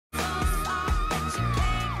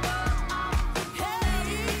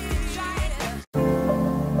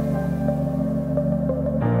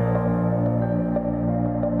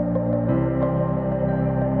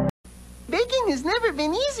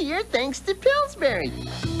healthier thanks to Pillsbury.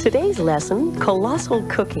 Today's lesson, colossal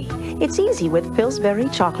cookie. It's easy with Pillsbury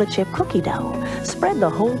chocolate chip cookie dough. Spread the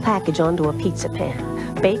whole package onto a pizza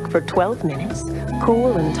pan. Bake for 12 minutes.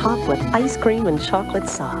 Cool and top with ice cream and chocolate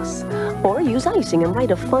sauce. Or use icing and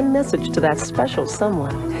write a fun message to that special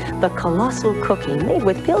someone. The colossal cookie made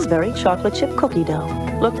with Pillsbury chocolate chip cookie dough.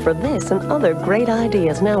 Look for this and other great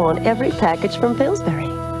ideas now on every package from Pillsbury.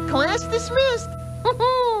 Class dismissed.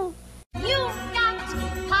 You've got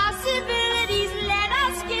possibilities, let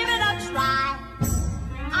us give it a try.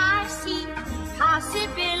 I see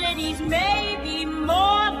possibilities, maybe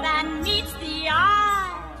more than meets the eye.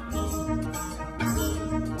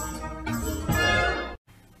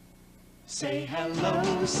 Say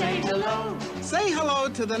hello, say hello. Say hello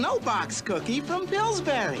to the no-box cookie from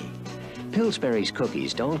Pillsbury. Pillsbury's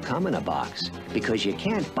cookies don't come in a box because you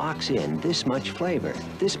can't box in this much flavor,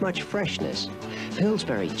 this much freshness.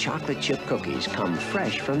 Pillsbury chocolate chip cookies come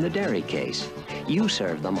fresh from the dairy case. You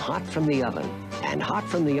serve them hot from the oven, and hot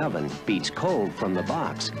from the oven beats cold from the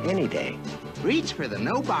box any day. Reach for the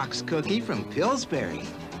no-box cookie from Pillsbury.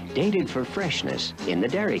 Dated for freshness in the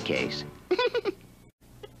dairy case.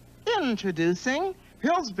 Introducing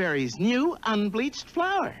Pillsbury's new unbleached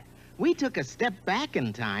flour. We took a step back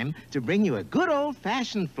in time to bring you a good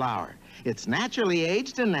old-fashioned flour. It's naturally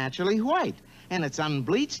aged and naturally white, and it's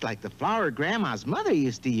unbleached like the flour Grandma's mother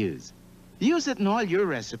used to use. Use it in all your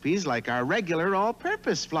recipes like our regular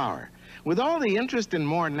all-purpose flour. With all the interest in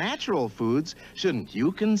more natural foods, shouldn't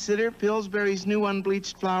you consider Pillsbury's new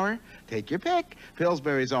unbleached flour? Take your pick,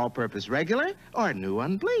 Pillsbury's all-purpose regular or new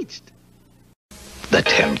unbleached. The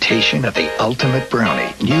temptation of the ultimate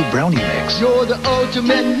brownie. New brownie mix. You're the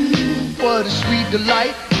ultimate, what a sweet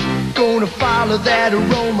delight. Gonna follow that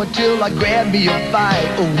aroma till I grab me a bite.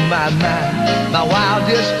 Oh my, my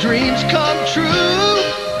wildest dreams come true.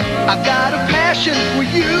 I've got a passion for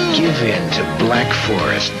you. Give in to Black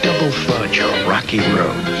Forest, Double Fudge, or Rocky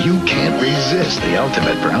Road. You can't resist the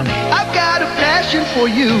ultimate brownie. I've got a passion for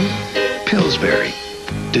you. Pillsbury.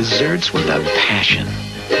 Desserts with a passion.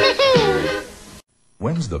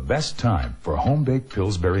 When's the best time for home-baked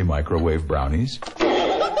Pillsbury microwave brownies?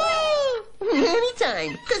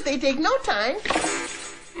 Anytime, because they take no time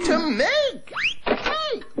to make.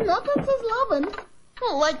 Hey, nothing says lovin'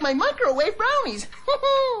 like my microwave brownies.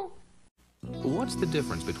 What's the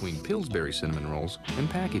difference between Pillsbury cinnamon rolls and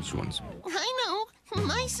packaged ones? I know.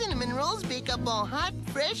 My cinnamon rolls bake up all hot,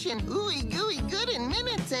 fresh, and ooey-gooey good in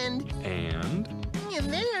minutes, and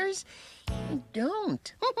theirs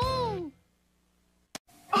don't.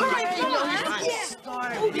 Time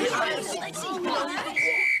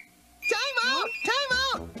out! Time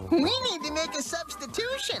out! We need to make a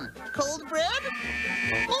substitution. Cold bread?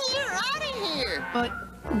 You're out of here. But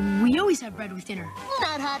we always have bread with dinner.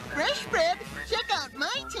 Not hot, fresh bread. Check out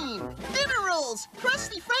my team. Dinner rolls,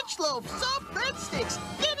 crusty French loaf, soft breadsticks.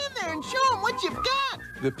 Get in there and show them what you've got.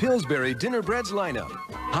 The Pillsbury Dinner Breads lineup.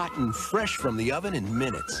 Hot and fresh from the oven in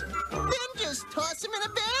minutes. Then just toss them in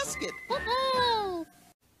a basket.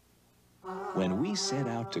 When we set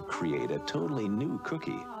out to create a totally new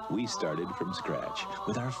cookie, we started from scratch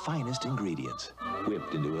with our finest ingredients,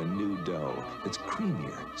 whipped into a new dough that's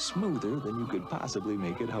creamier, smoother than you could possibly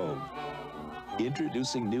make at home.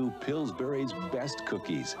 Introducing new Pillsbury's best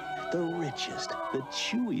cookies, the richest, the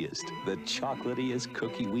chewiest, the chocolatiest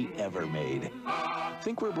cookie we ever made.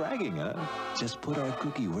 Think we're bragging, huh? Just put our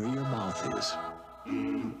cookie where your mouth is.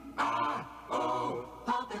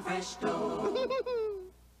 Poppin' fresh dough.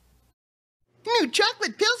 New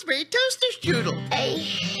chocolate Pillsbury toaster strudel. I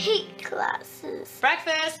hate classes.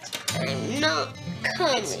 Breakfast. I'm not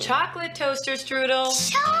coming. It's chocolate toaster strudel.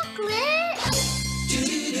 Chocolate?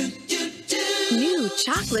 New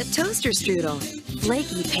chocolate toaster strudel.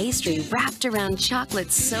 Flaky pastry wrapped around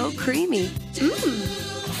chocolate so creamy.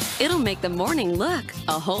 Mmm. It'll make the morning look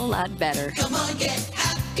a whole lot better. Come on, get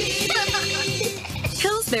happy.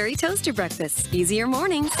 Pillsbury toaster breakfast. Easier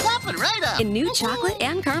mornings. Slap it right up. In new chocolate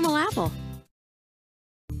and caramel apple.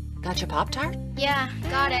 Got your Pop-Tart? Yeah,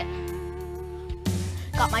 got it.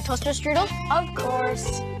 Got my toaster strudel? Of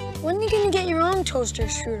course. When are you gonna get your own toaster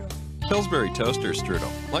strudel? Pillsbury toaster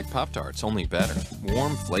strudel, like Pop-Tarts, only better.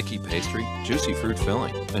 Warm, flaky pastry, juicy fruit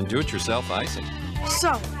filling, and do-it-yourself icing.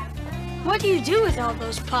 So, what do you do with all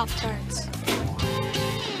those Pop-Tarts?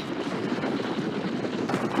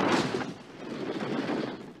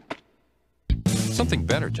 Something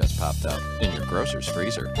better just popped up in your grocer's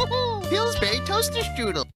freezer. Pillsbury toaster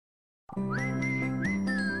strudel.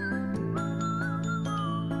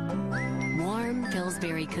 Warm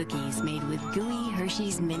Pillsbury cookies made with gooey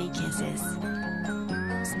Hershey's mini kisses.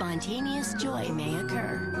 Spontaneous joy may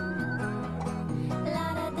occur.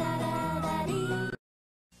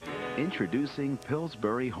 Introducing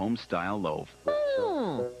Pillsbury Homestyle Loaf.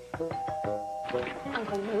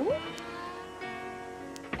 Uncle Lou?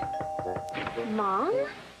 Mom?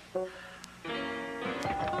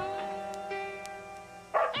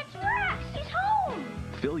 It's Rex. He's home.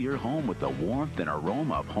 Fill your home with the warmth and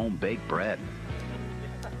aroma of home-baked bread.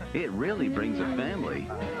 It really brings a family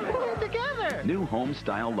Together. new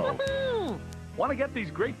Homestyle Loaf. Want to get these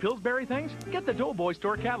great Pillsbury things? Get the Doughboy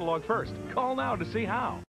store catalog first. Call now to see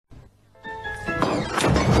how.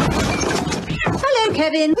 Hello,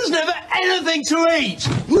 Kevin. There's never anything to eat.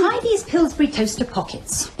 Try these Pillsbury toaster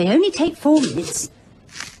pockets. They only take 4 minutes.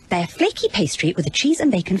 They're flaky pastry with a cheese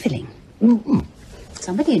and bacon filling.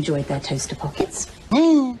 Somebody enjoyed their toaster pockets.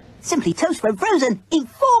 Simply toast when frozen in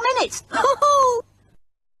 4 minutes.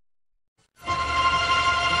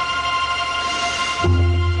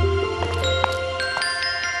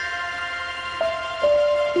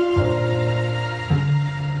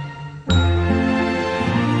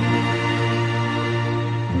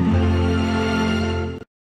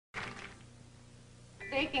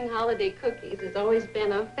 Baking holiday cookies has always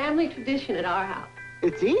been a family tradition at our house.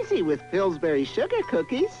 It's easy with Pillsbury sugar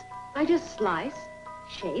cookies. I just slice,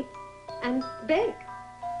 shape, and bake.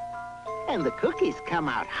 And the cookies come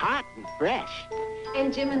out hot and fresh.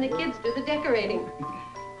 And Jim and the kids do the decorating.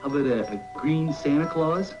 How about a green Santa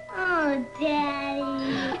Claus? Oh,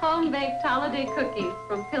 Daddy. Home-baked holiday cookies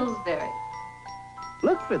from Pillsbury.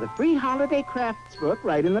 Look for the free holiday crafts book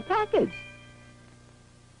right in the package.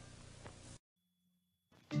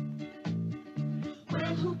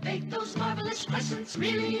 Well, who baked those marvelous crescents?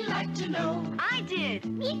 Really like to know. I did.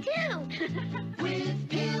 Me too. With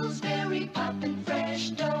Pillsbury poppin'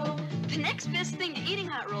 fresh dough. The next best thing to eating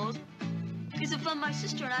hot rolls is the fun my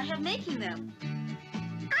sister and I have making them.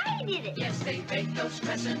 I did it. Yes, they baked those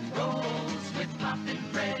crescent rolls with poppin'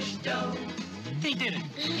 fresh dough. He did it.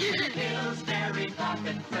 Pillsbury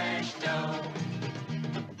poppin' fresh dough.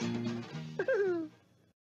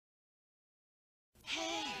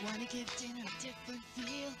 Hey, wanna give dinner a different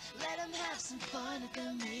feel? Let them have some fun at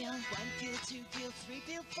the meal. 1 peel, 2 peel, 3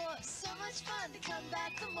 peel, 4. So much fun to come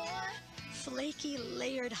back for more. Flaky,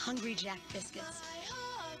 layered Hungry Jack biscuits. My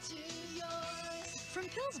heart to yours. From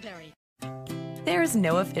Pillsbury. There's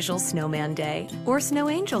no official Snowman Day or Snow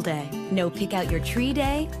Angel Day, no pick out your tree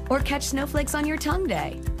day or catch snowflakes on your tongue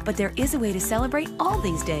day. But there is a way to celebrate all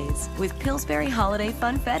these days with Pillsbury Holiday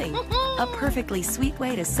Funfetti, a perfectly sweet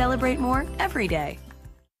way to celebrate more every day.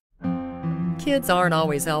 Kids aren't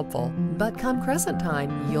always helpful, but come crescent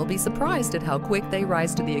time, you'll be surprised at how quick they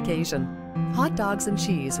rise to the occasion. Hot dogs and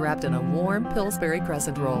cheese wrapped in a warm Pillsbury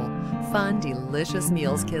crescent roll. Fun, delicious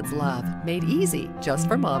meals kids love, made easy just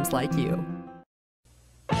for moms like you.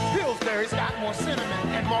 Pillsbury's got more cinnamon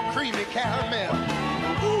and more creamy caramel.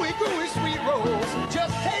 Ooey gooey sweet rolls,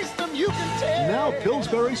 just taste them, you can tell. Now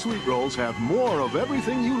Pillsbury sweet rolls have more of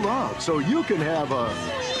everything you love, so you can have a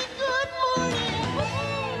Sweet good morning.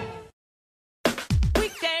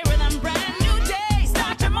 Weekday rhythm, brand new day.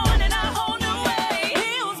 Start your morning a whole new way.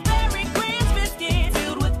 Pillsbury Grams biscuits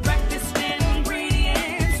filled with breakfast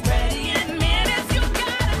ingredients, ready in minutes. You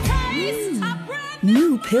gotta taste a brand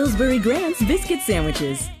New Pillsbury Grams biscuit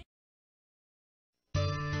sandwiches.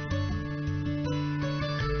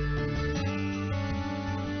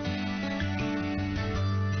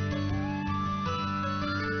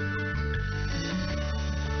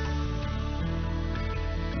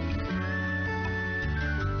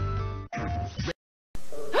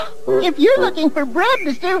 If you're looking for bread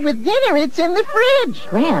to serve with dinner, it's in the fridge.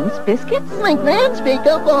 Grams biscuits? My Grams bake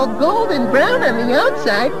up all golden brown on the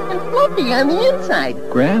outside and fluffy on the inside.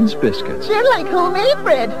 Grams biscuits. They're like homemade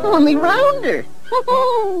bread, only rounder.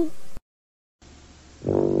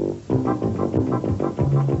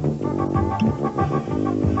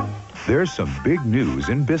 There's some big news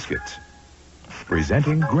in biscuits.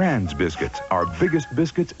 Presenting Grams Biscuits, our biggest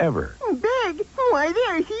biscuits ever. Big? Why,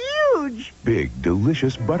 they're huge. Big,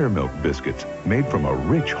 delicious buttermilk biscuits made from a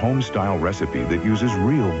rich home-style recipe that uses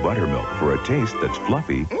real buttermilk for a taste that's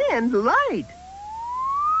fluffy And light.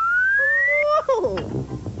 Whoa.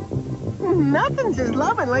 Nothing's as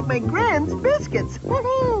loving like my Grams biscuits.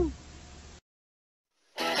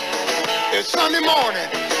 It's Sunday morning.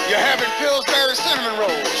 You're having Pillsbury cinnamon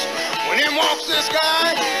rolls. When in walks this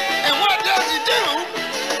guy, and what does he do?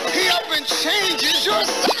 He up and changes your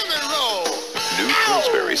cinnamon roll. New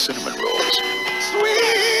Pillsbury cinnamon rolls.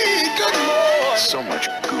 Sweet good Lord. So much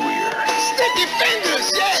gooier. Sticky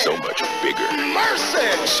fingers, yeah. So much bigger.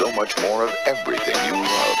 Mercy. So much more of everything you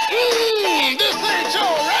love. This ain't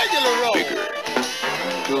your regular roll. Bigger.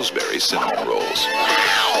 Pillsbury cinnamon rolls.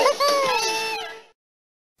 Ow.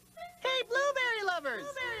 Hey, blueberry lovers.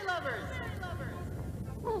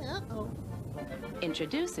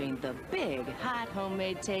 Introducing the big, hot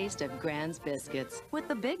homemade taste of Grand's Biscuits with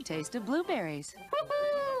the big taste of blueberries.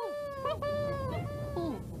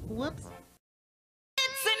 Whoops.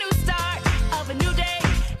 It's a new start of a new day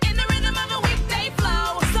in the rhythm of a weekday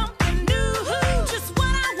flow. Something new, just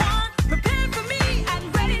what I want, prepared for me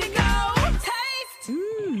and ready to go. Taste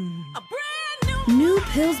a brand New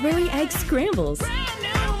Pillsbury Egg Scrambles.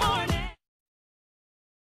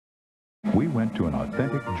 We went to an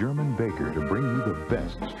authentic German baker to bring you the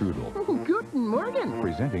best strudel. Guten Morgen.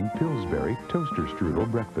 Presenting Pillsbury Toaster Strudel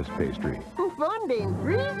Breakfast Pastry. Von den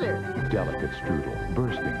Freezer. Delicate strudel,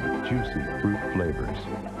 bursting with juicy fruit flavors.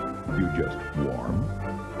 You just warm.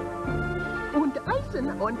 Und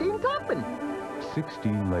Eisen on den Toppen.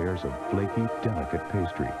 16 layers of flaky, delicate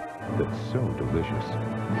pastry that's so delicious.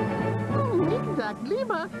 Nix sagt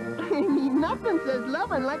lieber. I mean, nothing says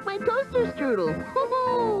lovin' like my toaster strudel.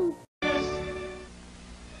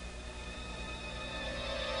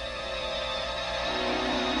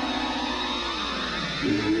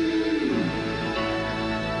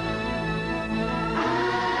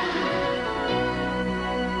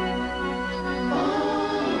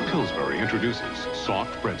 Pillsbury introduces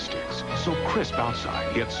soft breadsticks. So crisp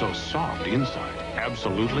outside, yet so soft inside.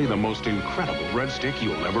 Absolutely the most incredible breadstick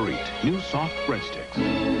you'll ever eat. New soft breadsticks.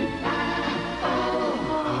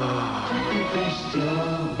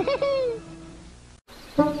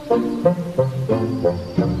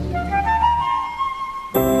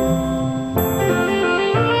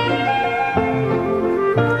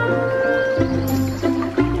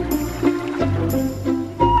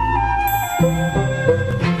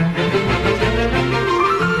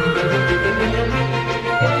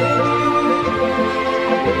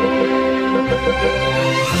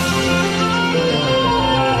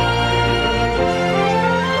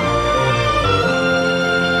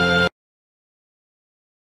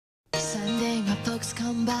 Sunday, my folks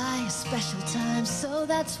come by, a special time, so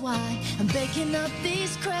that's why I'm baking up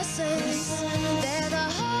these crescents. They're the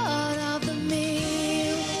heart of the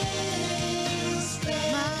meal.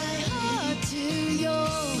 My heart to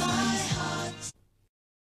yours.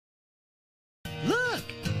 Look!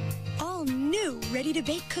 All new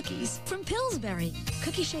ready-to-bake cookies from Pillsbury.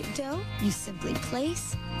 Cookie-shaped dough you simply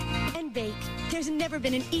place and bake. There's never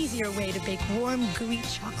been an easier way to bake warm, gooey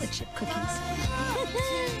chocolate chip cookies.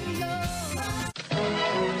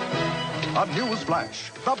 A news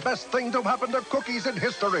flash. The best thing to happen to cookies in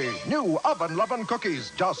history. New oven-lovin'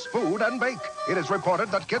 cookies. Just food and bake. It is reported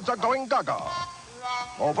that kids are going gaga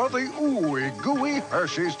over the ooey gooey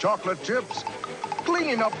Hershey's chocolate chips,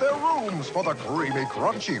 cleaning up their rooms for the creamy,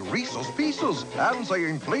 crunchy Reese's Pieces, and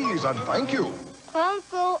saying please and thank you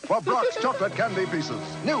for Brock's chocolate candy pieces.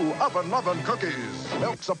 New oven-lovin' cookies.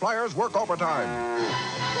 Milk suppliers work overtime.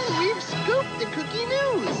 We've scooped the cookie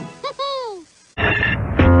news.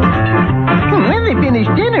 When they finish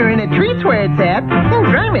dinner and a treat's where it's at,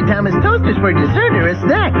 try my Thomas toasters for dessert or a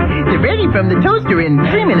snack. They're ready from the toaster in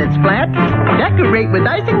 3 minutes flat. Decorate with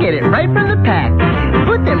ice and get it right from the pack.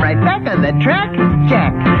 Put them right back on the track.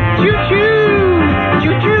 Jack. Choo-choo!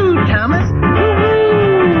 Choo-choo, Thomas.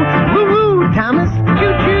 Woo-woo! Woo-woo, Thomas.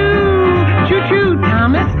 Choo-choo! Choo-choo,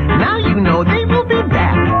 Thomas. Now you know they will be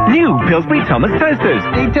back. New Pillsbury Thomas Toasters.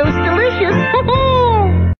 They toast delicious.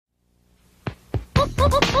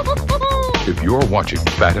 If you're watching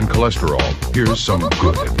Fat and Cholesterol, here's some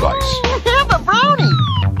good advice. Have a brownie.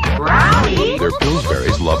 Brownie? They're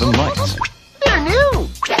Pillsbury's Love and Lights. They're new.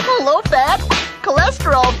 Low fat,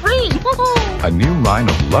 cholesterol free. A new line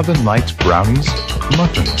of Love and Lights brownies,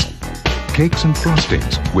 muffins, cakes and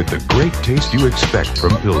frostings with the great taste you expect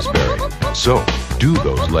from Pillsbury. So, do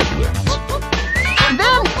those leg lifts. And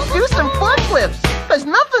then do some foot flips, because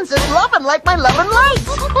nothing says lovin' like my Love and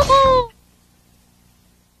Lights.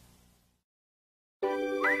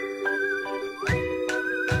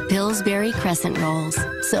 Pillsbury crescent rolls,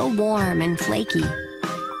 so warm and flaky.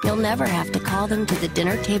 You'll never have to call them to the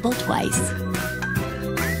dinner table twice.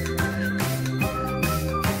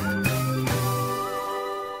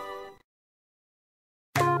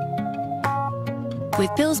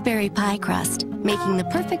 With Pillsbury pie crust, making the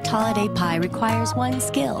perfect holiday pie requires one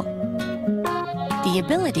skill: the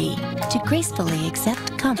ability to gracefully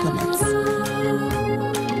accept compliments.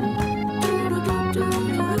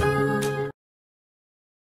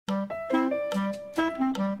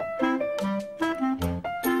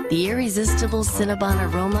 The irresistible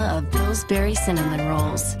Cinnabon aroma of Pillsbury cinnamon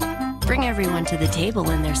rolls. Bring everyone to the table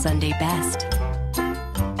in their Sunday best.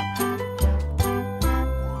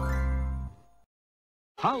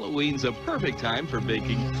 Halloween's a perfect time for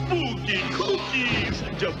baking spooky cookies.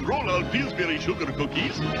 Just roll out Pillsbury sugar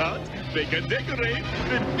cookies, cut, bake and decorate,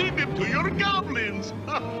 then feed them to your goblins.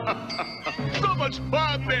 So much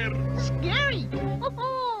fun there. Scary.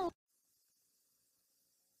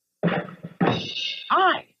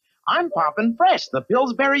 Hi, I'm Poppin' Fresh, the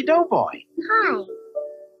Pillsbury Doughboy. Hi.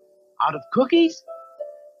 Out of cookies?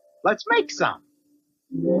 Let's make some.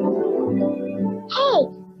 Hey,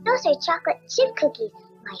 those are chocolate chip cookies.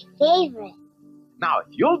 My favorite. Now, if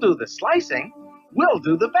you'll do the slicing, we'll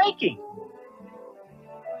do the baking.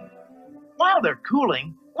 While they're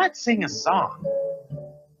cooling, let's sing a song.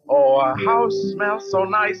 Oh, a house smells so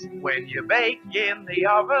nice when you bake in the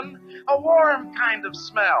oven. A warm kind of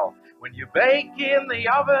smell when you bake in the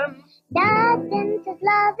oven. Nothing says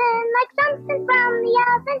lovin' like something from the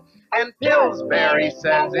oven. And Pillsbury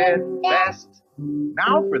says it best.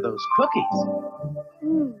 Now for those cookies.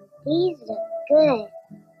 These look good.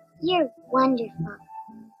 You're wonderful.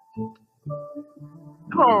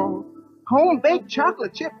 Oh, home-baked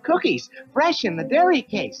chocolate chip cookies, fresh in the dairy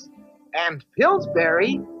case. And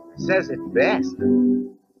Pillsbury says it best.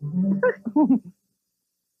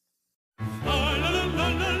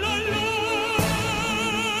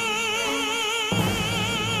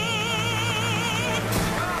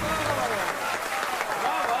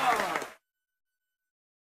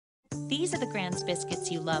 These are the Grand's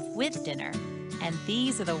biscuits you love with dinner, and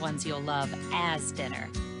these are the ones you'll love as dinner.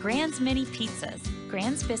 Grand's Mini Pizzas.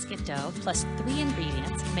 Grand's biscuit dough plus 3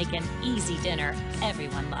 ingredients make an easy dinner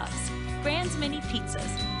everyone loves. Grand's Mini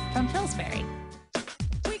Pizzas from Pillsbury.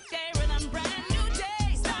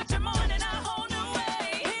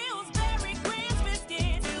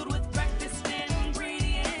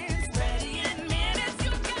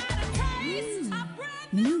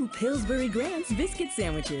 New Pillsbury Grand's biscuit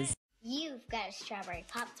sandwiches. You've got a strawberry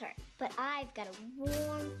Pop-Tart, but I've got a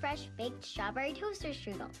warm, fresh baked strawberry toaster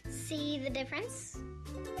strudel. See the difference?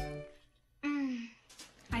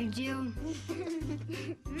 I do.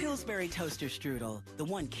 Pillsbury toaster strudel, the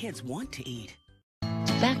one kids want to eat.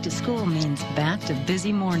 Back to school means back to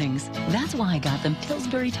busy mornings. That's why I got them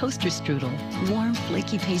Pillsbury toaster strudel. Warm,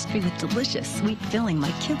 flaky pastry with delicious, sweet filling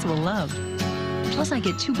my kids will love. Plus, I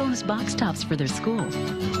get 2 bonus box tops for their school.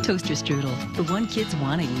 Toaster strudel, the one kids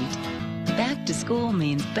want to eat. Back to school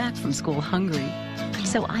means back from school hungry.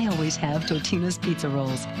 So I always have Totino's pizza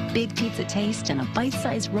rolls. Big pizza taste and a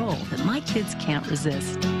bite-sized roll that my kids can't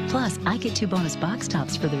resist. Plus, I get 2 bonus box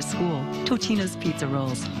tops for their school. Totino's pizza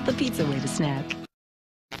rolls, the pizza way to snack.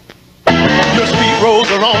 Your sweet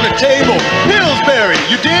rolls are on the table. Pillsbury,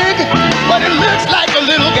 you dig? But it looks like a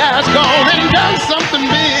little guy's gone and done something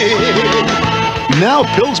big. Now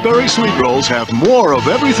Pillsbury Sweet Rolls have more of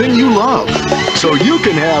everything you love. So you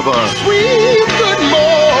can have a Sweet good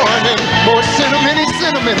morning. More cinnamon,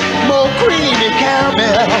 more creamy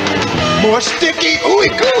caramel. More sticky ooey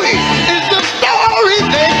gooey is the story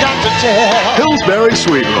they got to tell. Pillsbury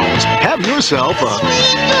Sweet Rolls. Have yourself a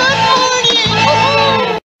Sweet good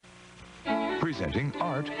morning. Presenting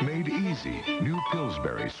Art Made Easy. New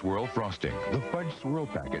Pillsbury Swirl Frosting. The fudge swirl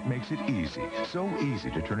packet makes it easy. So easy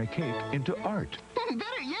to turn a cake into art.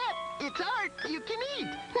 Better yet, it's art you can eat.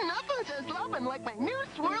 Nothing says lovin' like my new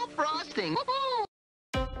swirl frosting.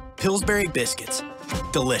 Pillsbury biscuits.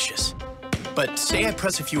 Delicious. But say I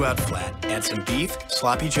press a few out flat, add some beef,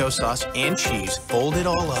 sloppy joe sauce, and cheese, fold it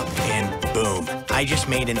all up, and boom. I just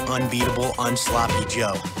made an unbeatable unsloppy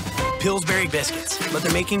joe. Pillsbury biscuits. Let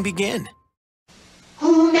the making begin.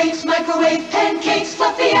 Who makes microwave pancakes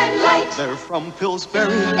fluffy and light? They're from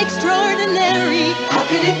Pillsbury. Extraordinary. How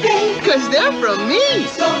can it be? 'Cause they're from me.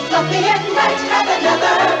 So fluffy and light, have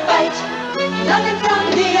another bite. Nothing from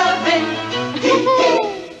the oven.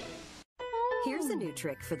 Here's a new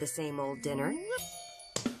trick for the same old dinner.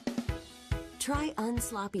 Try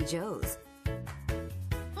Unsloppy Joe's.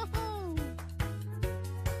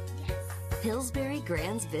 Pillsbury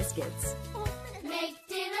Grand's Biscuits. Make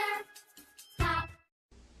dinner.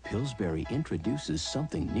 Pillsbury introduces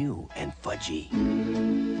something new and fudgy.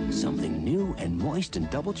 Something new and moist and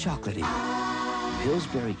double chocolatey.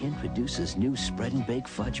 Pillsbury introduces new spread and bake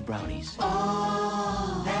fudge brownies.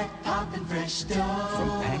 Oh, that poppin' fresh stuff. From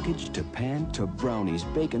package to pan to brownies,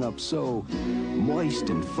 baking up so moist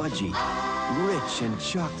and fudgy, rich and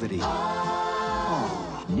chocolatey.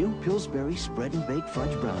 Oh, new Pillsbury spread and bake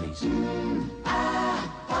fudge brownies.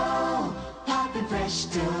 Oh, poppin' fresh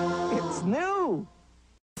stuff. It's new.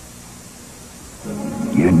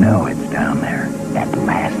 You know it's down there. That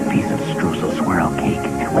last piece of streusel swirl cake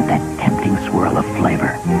with that tempting swirl of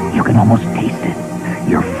flavor. You can almost taste it.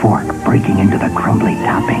 Your fork breaking into the crumbly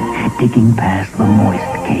topping, digging past the moist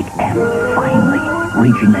cake, and finally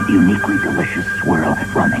reaching that uniquely delicious swirl,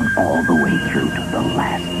 running all the way through to the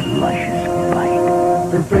last luscious bite.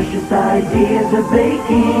 The freshest ideas of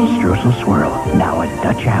baking. Streusel swirl, now a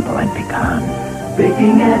Dutch apple and pecan.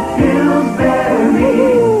 Baking at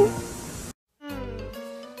Pillsbury.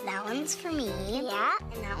 That one's for me. Yeah.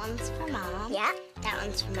 And that one's for Mom. Yeah. That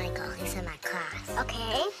one's for Michael. He's in my class.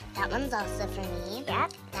 Okay. That one's also for me.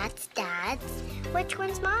 Yep. That's Dad's. Which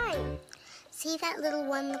one's mine? See that little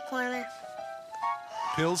one in the corner?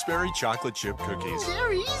 Pillsbury chocolate chip cookies.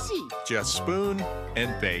 They're easy. Just spoon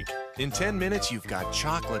and bake. In 10 minutes, you've got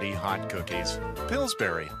chocolatey hot cookies.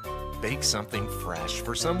 Pillsbury. Bake something fresh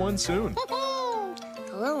for someone soon. The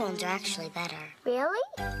little ones are actually better. Really?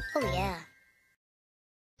 Oh, yeah.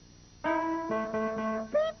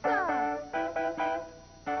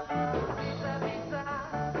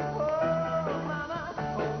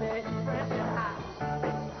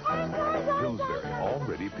 Pillsbury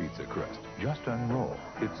all-ready pizza crust. Just unroll.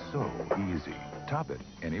 It's so easy. Top it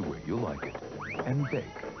any way you like it. And bake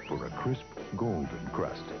for a crisp, golden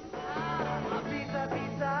crust.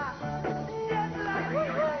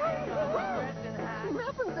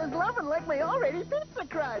 Nothing says loving like my already pizza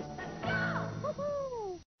crust.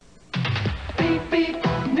 Beep, beep,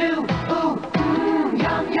 new, ooh,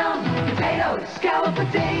 yum, yum. Potatoes, scallop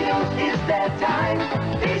potatoes, is that time?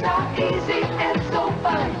 These are easy and so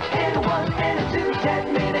fun. And a 1 and a 2,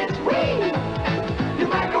 10 minutes, whee! You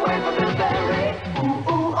microwave a Pillsbury,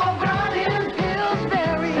 ooh, ooh, or brown in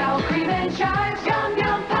Pillsbury. Sour cream and chives, yum,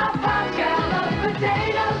 yum, pop, pop. Scallop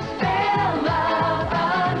potatoes, they'll love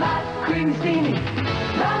a lot. Creamy, steamy,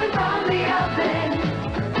 loving from the oven.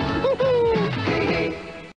 Hee hee.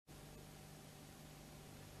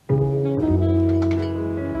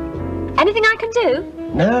 Anything I can do?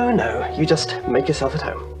 No, no. You just make yourself at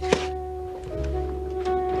home.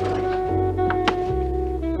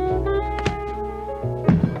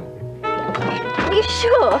 Are you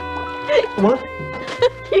sure? What?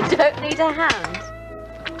 You don't need a hand.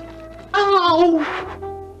 Oh!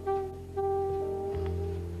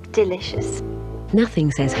 Delicious.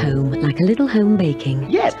 Nothing says home like a little home baking.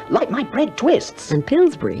 Yes, like my bread twists. And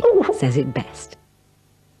Pillsbury says it best.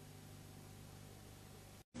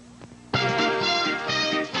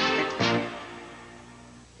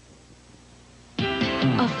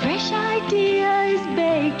 A fresh idea is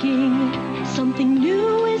baking. Something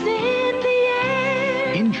new is in the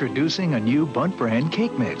air. Introducing a new Bunt brand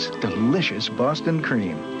cake mix, delicious Boston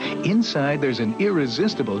cream. Inside, there's an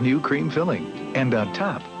irresistible new cream filling. And on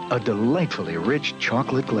top, a delightfully rich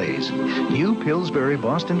chocolate glaze. New Pillsbury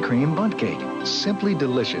Boston cream Bunt cake. Simply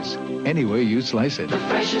delicious, any way you slice it. The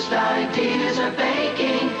freshest ideas are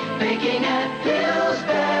baking. Baking at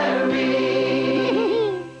Pillsbury.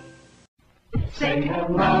 Say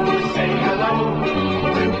hello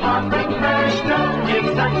to Pop and Fresh Dough. It's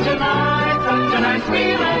such a nice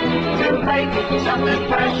feeling to make something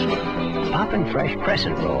fresh. Pop and Fresh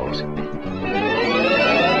crescent rolls.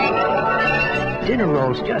 Dinner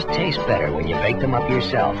rolls just taste better when you bake them up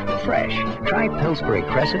yourself. Fresh. Try Pillsbury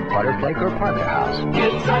Crescent, Butterflake, or Parker House.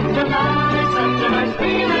 It's such a nice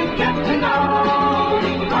feeling. Get to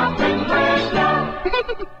know Pop and Fresh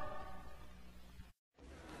Dough.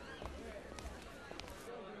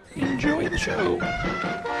 Enjoy the show.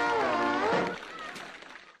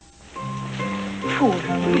 Poor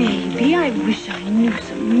baby, I wish I knew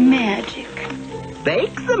some magic.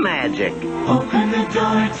 Bake the magic. Open the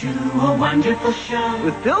door to a wonderful show.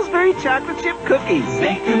 With Pillsbury chocolate chip cookies.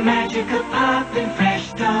 Bake the magic of Pop and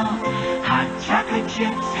Fresh Dough. Hot chocolate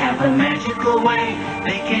chips have a magical way.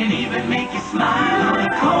 They can even make you smile on a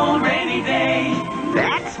cold, rainy day.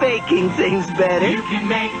 That's making things better. You can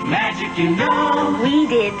make magic, you know. We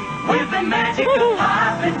did. With the magic of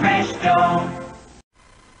Pop and Fresh Dough.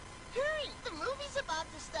 Hurry, the movie's about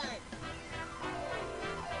to start.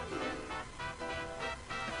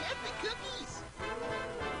 Get the cookies.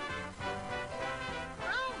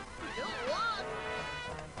 Run, don't walk.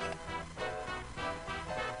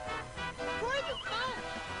 For the fun.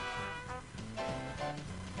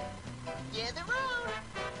 Gather round.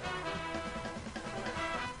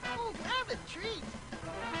 Oh, grab a treat.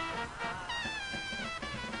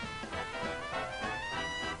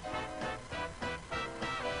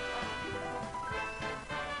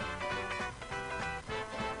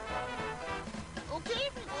 Okay,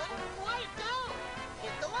 everyone, quiet down.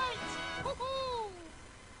 Hit the lights. Woohoo!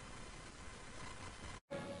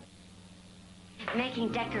 Making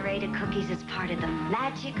decorated cookies is part of the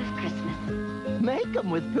magic of Christmas. Make them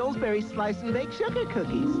with Pillsbury Slice and Bake Sugar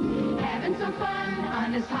Cookies. Having some fun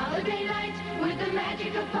on this holiday night with the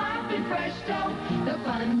magic of poppin' fresh dough. The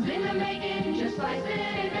fun's in the making, just slice it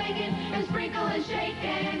and bake it, and sprinkle and shake,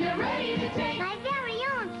 and you're ready to take My very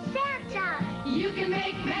own Santa. You can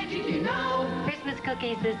make magic, you know. Christmas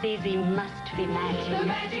cookies this easy must be magic. The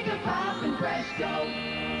magic of poppin' fresh dough.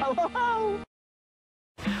 Ho, ho, ho!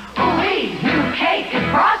 Ooh-wee, new cake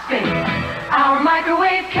and frosting. Our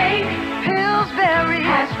microwave cake, Pillsbury,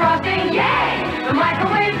 has frosting, yay! The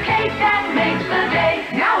microwave cake that makes the day.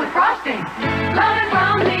 Now with frosting, love it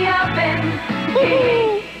from the oven.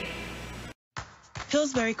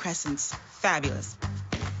 Pillsbury Crescents, fabulous.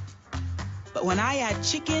 But when I add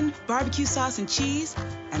chicken, barbecue sauce, and cheese,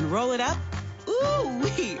 and roll it up,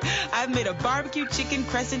 ooh-wee, I've made a barbecue chicken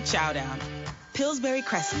crescent chowdown. Pillsbury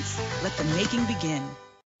Crescents, let the making begin.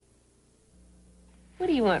 What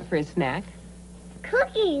do you want for a snack?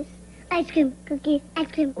 Cookies. Ice cream, cookies,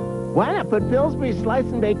 ice cream. Why not put Pillsbury slice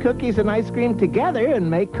and bake cookies and ice cream together and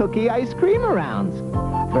make cookie ice cream arounds?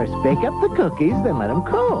 First bake up the cookies, then let them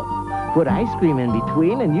cool. Put ice cream in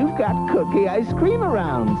between and you've got cookie ice cream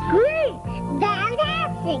arounds. Great!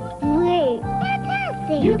 Fantastic! Great!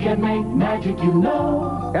 Fantastic! You can make magic, you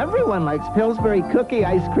know. Everyone likes Pillsbury cookie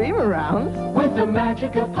ice cream arounds. With the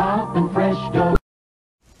magic of poppin' fresh dough.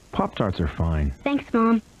 Pop-Tarts are fine, Thanks,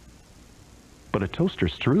 Mom. but a toaster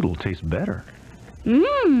strudel tastes better.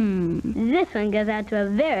 This one goes out to a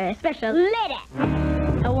very special lady.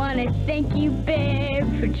 I want to thank you, babe,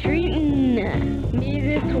 for treating me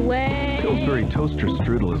this way. Pillsbury toaster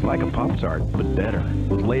strudel is like a Pop-Tart, but better,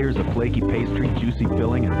 with layers of flaky pastry, juicy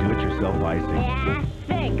filling, and do-it-yourself icing. Yeah,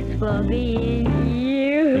 thanks for being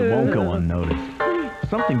you. It won't go unnoticed.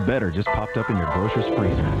 Something better just popped up in your grocer's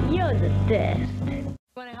freezer. You're the best.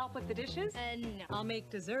 Want to help with the dishes? No. I'll make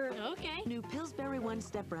dessert. Okay. New Pillsbury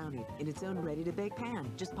one-step brownie in its own ready-to-bake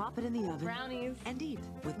pan. Just pop it in the oven. Brownies. And eat.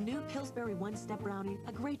 With new Pillsbury one-step brownie,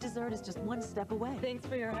 a great dessert is just one step away. Thanks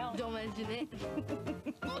for your help. Don't mention it.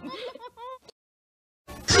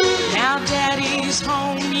 Now Daddy's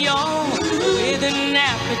home, y'all, with an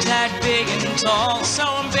appetite big and tall. So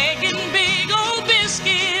I'm baking big old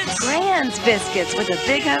biscuits. Grand's biscuits with a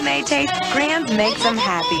big homemade taste. Grand's makes them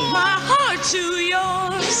happy. My heart to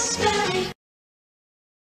yours.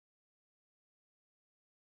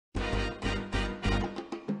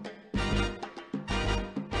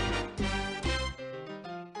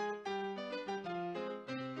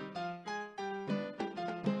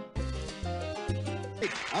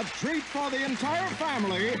 A treat for the entire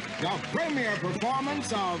family, the premiere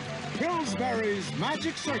performance of Pillsbury's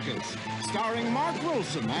Magic Circus, starring Mark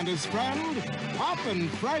Wilson and his friend, Poppin'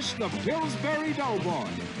 Fresh the Pillsbury Doughboy.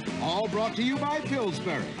 All brought to you by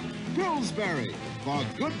Pillsbury. Pillsbury, for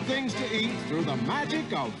good things to eat through the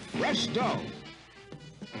magic of fresh dough.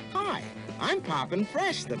 Hi, I'm Poppin'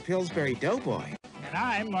 Fresh, the Pillsbury Doughboy. And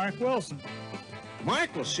I'm Mark Wilson.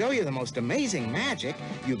 Mark will show you the most amazing magic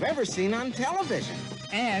you've ever seen on television.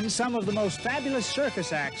 And some of the most fabulous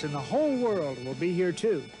circus acts in the whole world will be here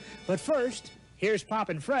too. But first, here's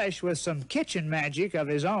Poppin' Fresh with some kitchen magic of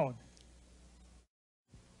his own.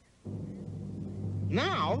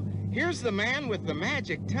 Now, here's the man with the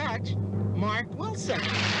magic touch, Mark Wilson.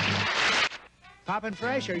 Poppin'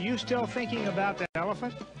 Fresh, are you still thinking about that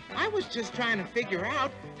elephant? I was just trying to figure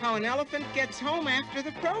out how an elephant gets home after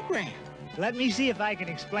the program. Let me see if I can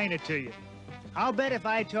explain it to you. I'll bet if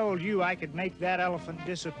I told you I could make that elephant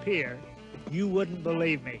disappear, you wouldn't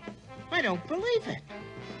believe me. I don't believe it.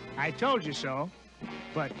 I told you so,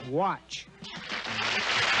 but watch.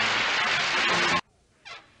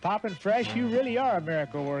 Poppin' Fresh, you really are a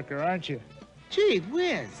miracle worker, aren't you? Gee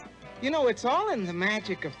whiz. You know, it's all in the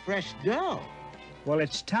magic of fresh dough. Well,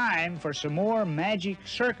 it's time for some more magic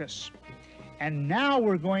circus. And now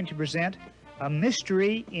we're going to present a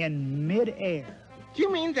mystery in midair. Do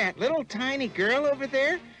you mean that little tiny girl over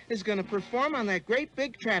there is going to perform on that great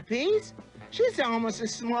big trapeze? She's almost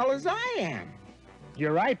as small as I am.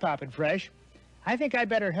 You're right, Poppin' Fresh. I think I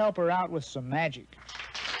better help her out with some magic.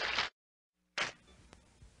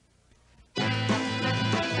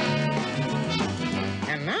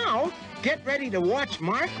 And now, get ready to watch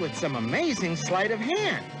Mark with some amazing sleight of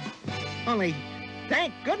hand. Only,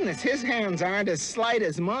 thank goodness his hands aren't as slight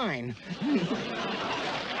as mine.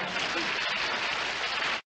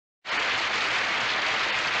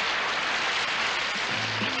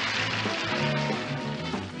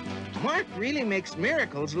 Mark really makes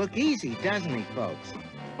miracles look easy, doesn't he, folks?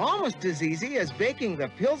 Almost as easy as baking the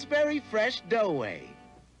Pillsbury Fresh Doughway.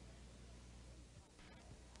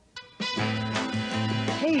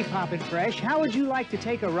 Hey, Poppin' Fresh, how would you like to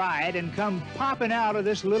take a ride and come popping out of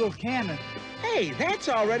this little cannon? Hey, that's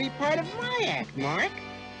already part of my act, Mark.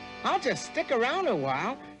 I'll just stick around a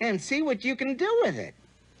while and see what you can do with it.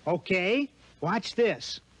 Okay, watch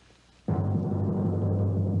this.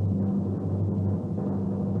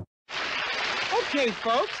 Okay,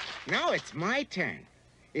 folks, now it's my turn.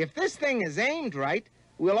 If this thing is aimed right,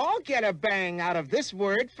 we'll all get a bang out of this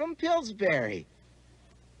word from Pillsbury.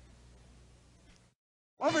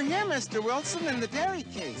 Over here, Mr. Wilson, in the dairy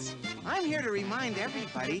case. I'm here to remind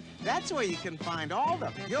everybody that's where you can find all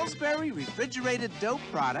the Pillsbury refrigerated dough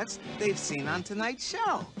products they've seen on tonight's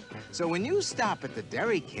show. So when you stop at the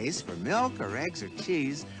dairy case for milk or eggs or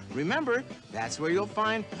cheese, remember, that's where you'll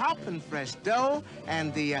find poppin' fresh dough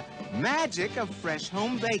and the magic of fresh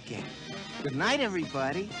home baking. Good night,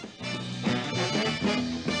 everybody.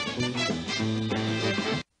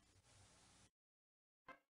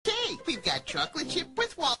 We've got chocolate chip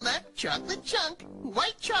with walnut, chocolate chunk,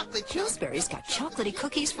 white chocolate chunk. Pillsbury's got chocolatey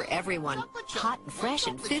cookies for everyone. Hot and fresh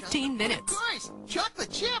in 15 minutes. Of course,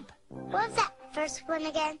 chocolate chip. What was that first one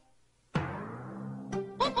again?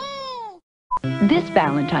 This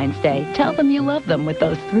Valentine's Day, tell them you love them with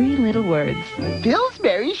those 3 little words.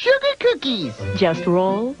 Pillsbury sugar cookies. Just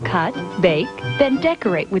roll, cut, bake, then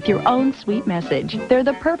decorate with your own sweet message. They're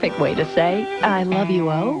the perfect way to say, I love you,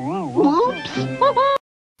 oh. Oops.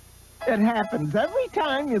 It happens every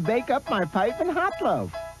time you bake up my piping hot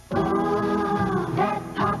loaf. Oh, that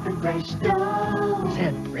poppin' fresh dough. Is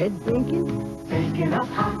that bread baking? Baking up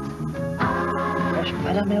hot. Fresh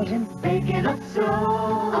butter melting? Baking up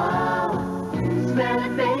slow. Oh, smell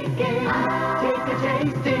it baking. Take a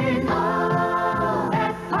taste in. Oh,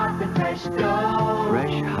 that poppin' fresh dough.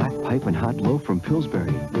 Fresh, hot piping hot loaf from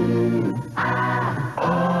Pillsbury.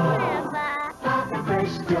 Poppin'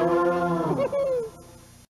 fresh dough.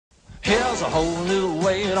 Here's a whole new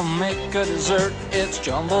way to make a dessert. It's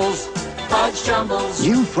Jumbles, Fudge Jumbles.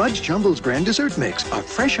 New Fudge Jumbles brand dessert mix, a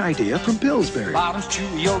fresh idea from Pillsbury. Bottoms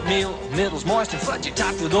chewy oatmeal, middle's moist and fudgy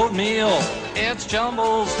topped with oatmeal. It's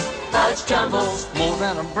Jumbles, Fudge Jumbles. More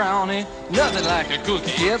than a brownie, nothing like a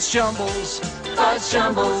cookie. It's Jumbles, Fudge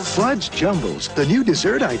Jumbles. Fudge Jumbles, the new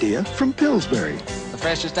dessert idea from Pillsbury. The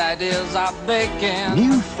freshest ideas are baking.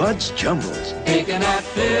 New Fudge Jumbles. Baking at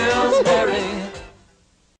Pillsbury.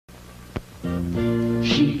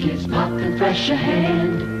 She gives poppin' fresh a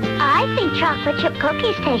hand. I think chocolate chip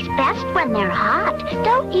cookies taste best when they're hot,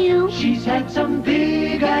 don't you? She's had some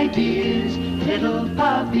big ideas, little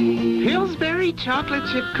Poppy. Pillsbury chocolate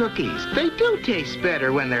chip cookies. They do taste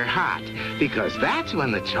better when they're hot, because that's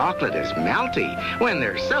when the chocolate is melty. When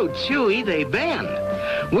they're so chewy, they bend.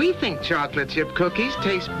 We think chocolate chip cookies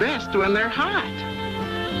taste best when they're hot.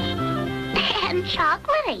 And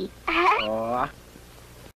chocolatey.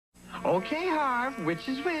 Okay, Harv, which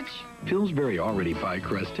is which? Pillsbury already pie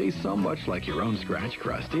crust tastes so much like your own scratch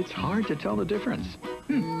crust, it's hard to tell the difference.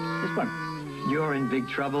 This one. You're in big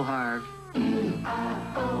trouble, Harv.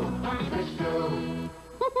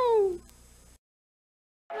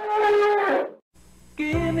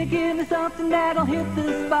 Give me something that'll hit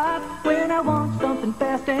the spot when I want something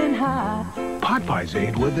fast and hot. Pot pies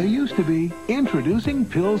ain't what they used to be. Introducing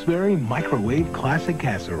Pillsbury Microwave Classic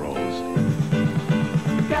Casseroles.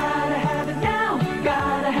 Gotta have it now,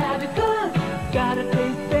 gotta have it good. Gotta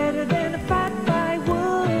taste better than a pot pie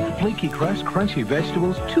would. Flaky crust, crunchy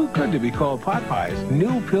vegetables, too good to be called pot pies.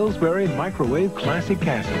 New Pillsbury Microwave Classic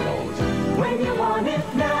Casseroles. When you want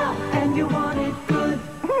it now, and you want it good.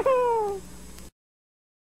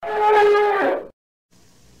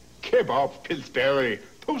 Kebab Pillsbury.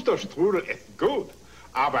 Toasterstrudel ist gut.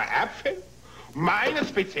 Aber Äpfel? Meine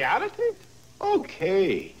Spezialität?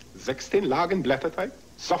 Okay. 16 Lagen Blätterteig,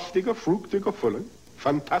 saftiger, fruchtiger Füllung,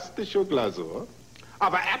 fantastische Glasur.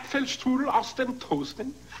 Aber Äpfelstrudel aus dem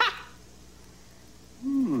Toasten? Ha!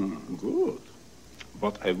 Good.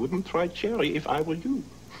 But I wouldn't try cherry if I were you.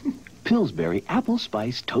 Pillsbury Apple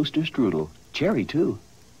Spice Toaster Strudel. Cherry, too.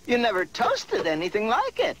 You never toasted anything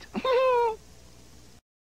like it.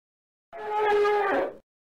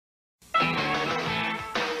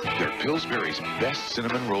 They're Pillsbury's best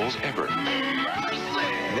cinnamon rolls ever.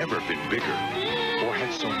 Never been bigger or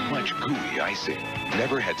had so much gooey icing.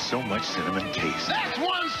 Never had so much cinnamon taste. That's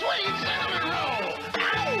one sweet cinnamon roll.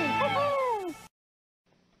 Ow!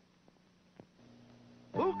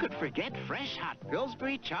 Who could forget fresh, hot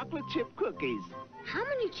Pillsbury chocolate chip cookies? How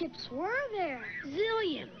many chips were there?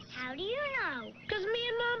 Zillions. How do you know? Because me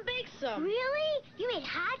and Mom baked some. Really? You made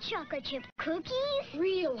hot chocolate chip cookies?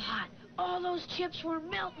 Real hot. All those chips were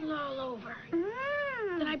melting all over.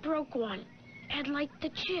 Then I broke one. And like the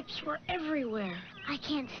chips were everywhere. I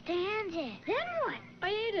can't stand it. Then what? I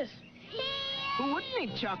ate it. Who wouldn't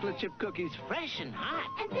eat chocolate chip cookies fresh and hot?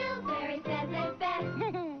 And Pillsbury says it's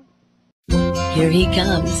best. Here he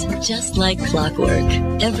comes, just like clockwork,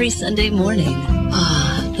 every Sunday morning.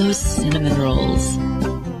 Ah, those cinnamon rolls.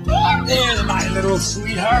 There's my little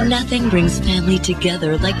sweetheart. Nothing brings family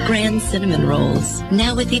together like grand cinnamon rolls.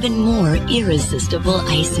 Now with even more irresistible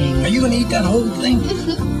icing. Are you gonna eat that whole thing?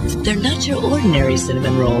 They're not your ordinary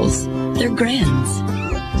cinnamon rolls. They're grands.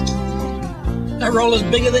 That roll is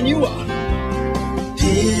bigger than you are.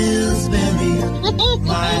 Pillsbury,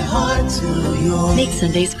 my heart to yours. Make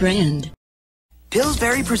Sundays grand.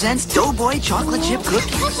 Pillsbury presents Doughboy chocolate chip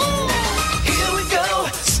cookies. Here we go,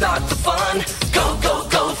 start the fun. Go, go,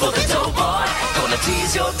 go for the Doughboy. Gonna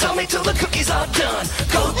tease your tummy till the cookies are done.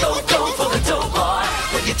 Go, go, go for the Doughboy.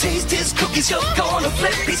 When you taste his cookies, you're gonna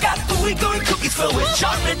flip. He's got gooey, gooey cookies filled with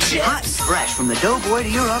chocolate chips. Hot and fresh from the Doughboy to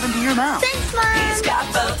your oven to your mouth. Thanks, Mom. He's got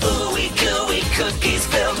the ooey, gooey cookies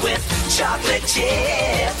filled with chocolate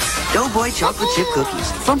chips. Doughboy chocolate chip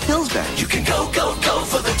cookies from Pillsbury. You can go, go, go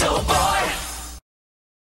for the Doughboy.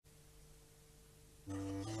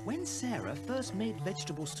 When Sarah first made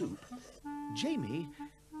vegetable soup, Jamie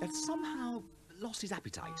had somehow lost his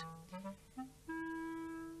appetite.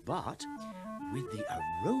 But with the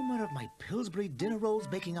aroma of my Pillsbury dinner rolls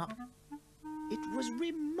baking up, it was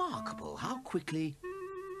remarkable how quickly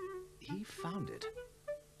he found it.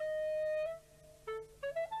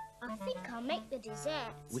 I think I'll make the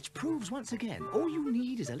dessert. Which proves once again, all you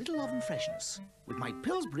need is a little oven freshness with my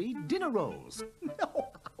Pillsbury dinner rolls.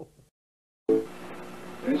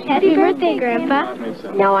 Happy birthday, Grandpa.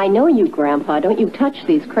 Now, I know you, Grandpa. Don't you touch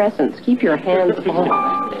these crescents. Keep your hands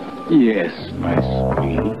off. Yes, my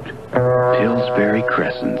sweet. Pillsbury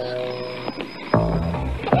Crescents.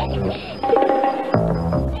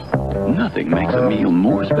 Nothing makes a meal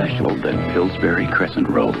more special than Pillsbury Crescent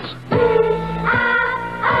Rolls.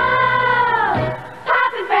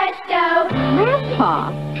 Poppin' fresh dough.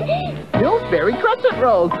 Grandpa! Pillsbury Crescent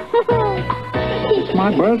Rolls. It's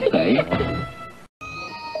my birthday.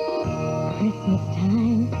 Christmas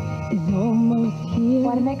time is almost here.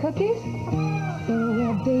 Want to make cookies? So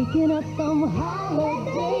we're baking up some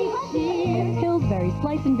holiday cheer. Pillsbury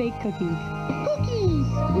Slice and Bake Cookies. Cookies!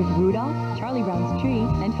 With Rudolph, Charlie Brown's Tree,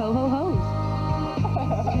 and Ho-Ho-Ho's.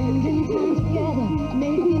 Spending time together,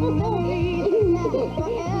 making memories now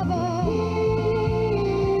forever.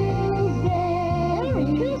 Merry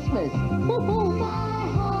Christmas. My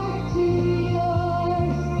heart to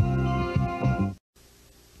yours.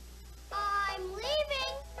 I'm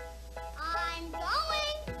leaving. I'm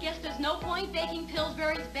going. Guess there's no point baking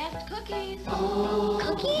Pillsbury's best cookies.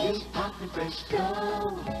 Cookies? Poppin' fresh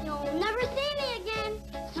dough. You'll never see me again.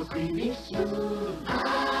 So creamy smooth.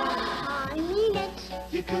 I mean it.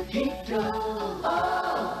 Your cookie dough.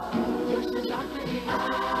 Oh, you're so chocolatey.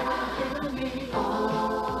 Fill me.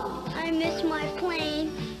 Oh, I miss my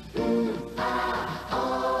plane.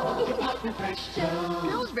 oh, poppin' fresh dough.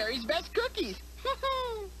 Pillsbury's best cookies.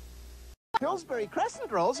 Pillsbury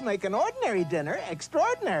Crescent Rolls make an ordinary dinner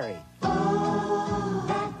extraordinary. Oh,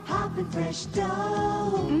 that poppin' fresh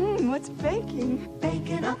dough. What's baking?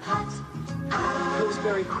 Baking up hot.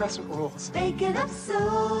 Pillsbury Crescent Rolls. Baking up so.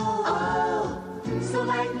 Oh, so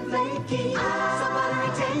light and flaky. So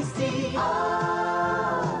buttery tasty.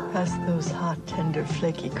 Oh. Pass those hot, tender,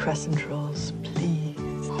 flaky crescent rolls, please.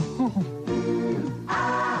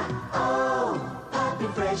 Oh,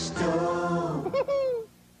 poppin' fresh dough.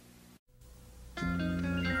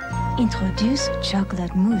 Introduce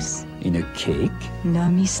chocolate mousse. In a cake? No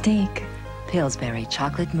mistake. Pillsbury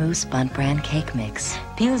Chocolate Mousse Bundt Brand Cake Mix.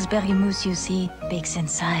 Pillsbury mousse, you see, bakes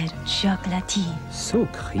inside chocolatey. So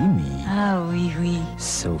creamy. Ah, oui, oui.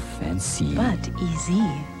 So fancy. But easy.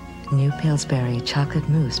 New Pillsbury Chocolate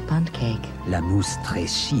Mousse Bundt Cake. La mousse très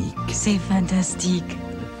chic. C'est fantastique.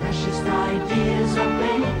 Freshest ideas are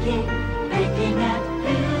baking. Baking at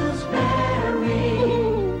Pillsbury.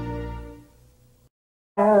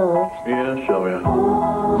 Yes, Sylvia.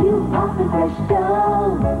 Oh, you poppin' fresh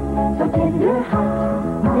dough. So tender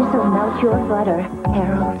hot. This'll melt your butter,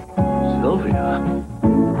 Harold. Sylvia.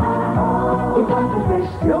 You poppin'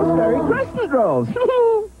 fresh dough. Pillsbury Crescent Rolls.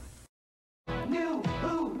 New,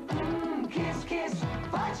 ooh, kiss, kiss,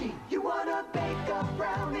 fudgy. You wanna bake a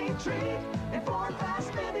brownie treat in 4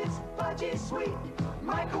 fast minutes, fudgy sweet.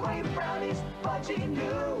 Microwave brownies, fudgy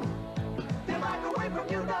new. The microwave from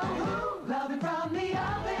you know who. Love it from the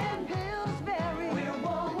oven. Pillsbury. We're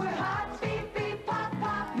warm, we're hot. Beep, beep, pop,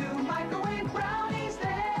 pop. New microwave brownies,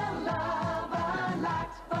 they'll love a lot.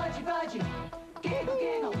 Fudgy, fudgy. Giggle,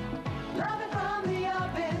 giggle. Love it from the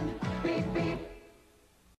oven. Beep, beep.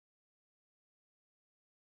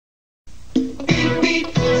 Beep, beep.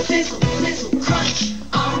 Sizzle, sizzle, crunch.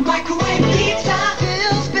 Our microwave pizza.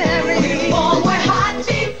 Pillsbury. We're warm, we're hot.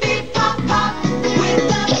 Beep, beep, pop, pop.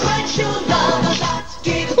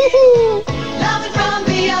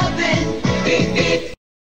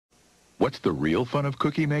 the real fun of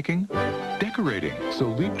cookie making? Decorating. So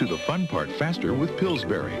leap to the fun part faster with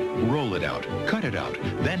Pillsbury. Roll it out, cut it out,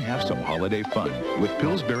 then have some holiday fun with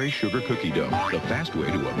Pillsbury sugar cookie dough, the fast way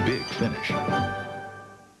to a big finish.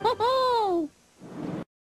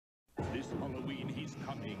 This Halloween he's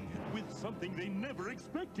coming with something they never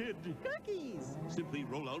expected. Cookies! Simply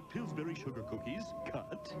roll out Pillsbury sugar cookies,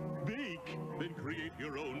 cut, bake, then create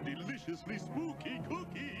your own deliciously spooky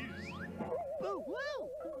cookies. Woo woo!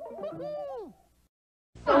 Woohoo!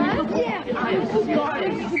 Time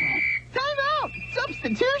out!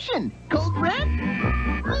 Substitution! Cold bread?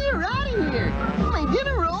 We're out of here! My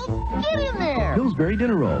dinner rolls, get in there! Pillsbury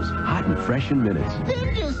dinner rolls, hot and fresh in minutes.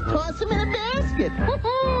 Then just toss them in a basket!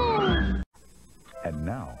 Woohoo! And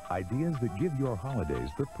now, ideas that give your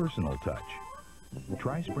holidays the personal touch.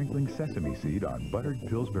 Try sprinkling sesame seed on buttered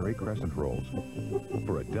Pillsbury crescent rolls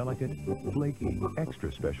for a delicate, flaky,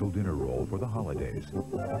 extra special dinner roll for the holidays.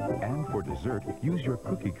 And for dessert, use your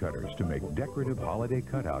cookie cutters to make decorative holiday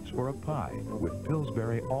cutouts for a pie with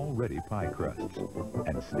Pillsbury already pie crusts.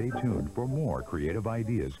 And stay tuned for more creative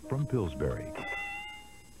ideas from Pillsbury.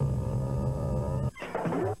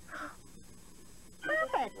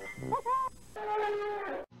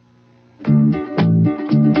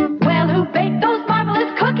 Well, who baked those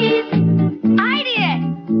marvelous cookies? I did!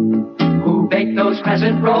 Who baked those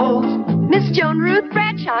crescent rolls? Miss Joan Ruth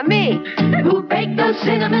Bradshaw, me. Who baked those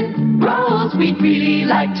cinnamon rolls? We'd really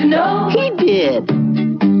like to know. He did.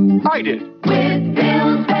 I did. With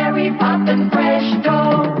Pillsbury poppin' fresh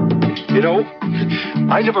dough. You know,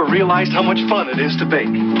 I never realized how much fun it is to bake.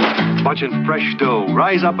 Watching fresh dough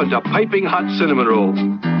rise up into piping hot cinnamon rolls,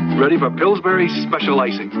 ready for Pillsbury's special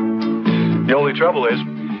icing. The only trouble is,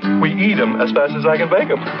 we eat them as fast as I can bake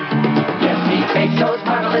them. Yes, he baked those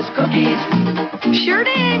marvelous cookies. Sure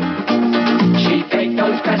did. She baked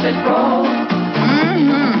those crescent rolls.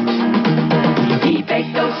 He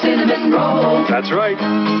baked those cinnamon rolls. That's right.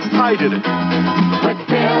 I did it. With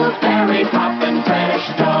Pillsbury poppin'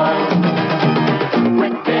 fresh dough.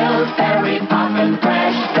 With Pillsbury poppin'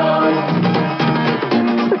 fresh dough.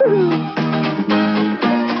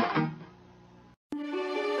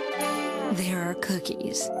 There are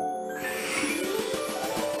cookies.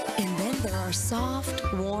 And then there are soft,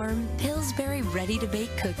 warm, Pillsbury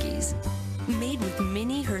ready-to-bake cookies. Made with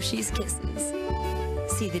mini Hershey's Kisses.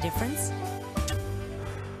 See the difference?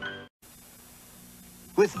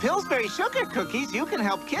 With Pillsbury sugar cookies, you can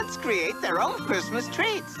help kids create their own Christmas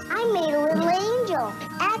treats. I made a little angel.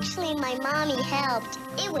 Actually, my mommy helped.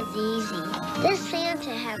 It was easy. This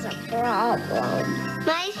Santa has a problem.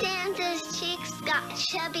 My Santa's cheeks got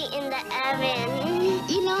chubby in the oven.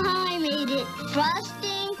 You know how I made it?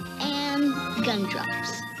 Frosting and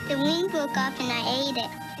gumdrops. The wing broke off and I ate it.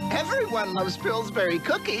 Everyone loves Pillsbury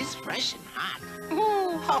cookies, fresh and hot.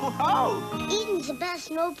 Ho, ho! Eating's the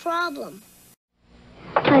best, no problem.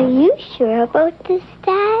 Are you sure about this,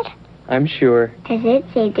 Dad? I'm sure. Does it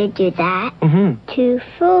say to do that? Mm-hmm. Too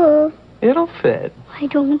full. It'll fit. I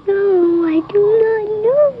don't know. I do not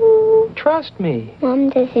know. Trust me. Mom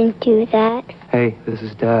doesn't do that. Hey, this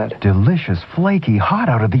is Dad. Delicious, flaky, hot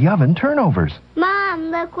out of the oven turnovers.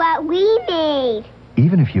 Mom, look what we made.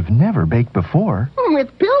 Even if you've never baked before.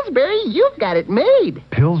 With Pillsbury, you've got it made.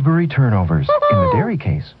 Pillsbury turnovers in the dairy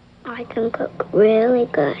case. I can cook really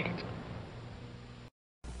good.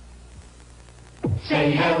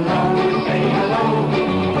 Say hello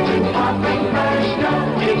to poppin' fresh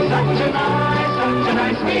dough. It's such a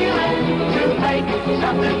nice feeling to make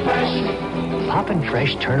something fresh. Poppin'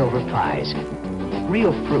 fresh turnover pies.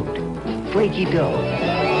 Real fruit, flaky dough,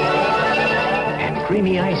 and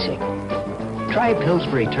creamy icing. Try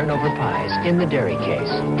Pillsbury turnover pies in the dairy case.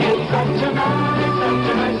 It's such a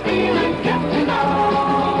nice feeling. Get to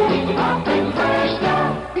know poppin' fresh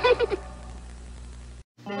dough.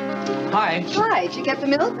 Hi. Hi, did you get the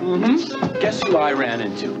milk? Mm-hmm. Guess who I ran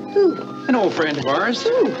into? Who? An old friend of ours.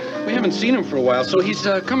 Who? We haven't seen him for a while, so he's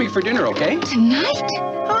coming for dinner, okay? Tonight?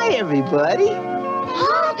 Hi, everybody.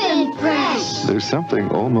 Poppin' fresh. There's something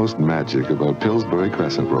almost magic about Pillsbury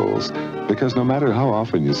crescent rolls, because no matter how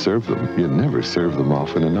often you serve them, you never serve them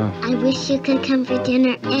often enough. I wish you could come for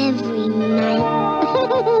dinner every night.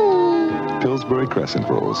 Pillsbury crescent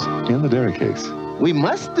rolls in the dairy case. We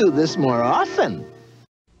must do this more often.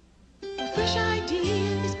 Fresh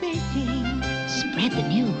ideas baking. Spread the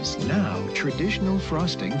news. Now, traditional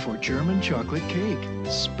frosting for German chocolate cake.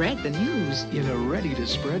 Spread the news. In a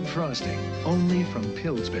ready-to-spread frosting, only from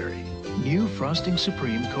Pillsbury. New Frosting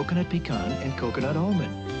Supreme Coconut Pecan and Coconut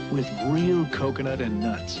Almond with real coconut and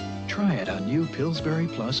nuts. Try it on new Pillsbury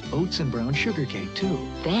Plus Oats and Brown Sugar Cake, too.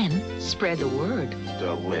 Then, spread the word.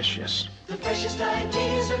 Delicious. The freshest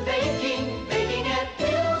ideas are baking at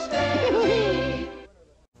Pillsbury.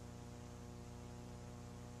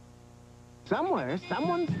 Somewhere,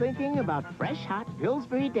 someone's thinking about fresh, hot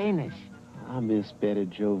Pillsbury Danish. I miss Betty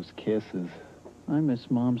Jo's kisses. I miss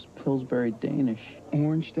Mom's Pillsbury Danish.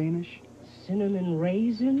 Orange Danish? Cinnamon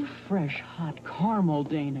raisin? Fresh, hot caramel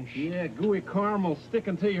Danish. Yeah, gooey caramel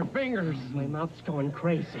sticking to your fingers. My mouth's going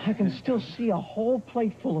crazy. I can still see a whole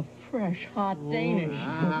plate full of fresh, hot Danish.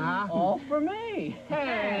 All for me.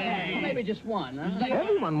 Hey. Maybe just one, huh?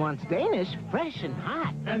 Everyone wants Danish, fresh and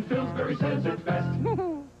hot. And Pillsbury says it's best.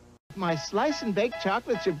 My slice and bake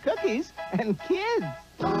chocolate chip cookies and kids.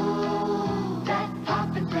 Oh, that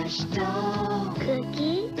poppin' fresh dough.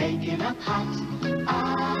 Cookie. Baking up hot.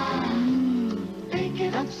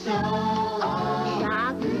 Baking up so.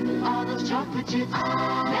 All those chocolate chips.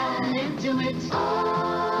 Melting into it.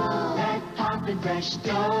 Oh, that poppin' fresh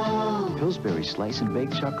dough. Pillsbury slice and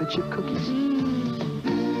bake chocolate chip cookies.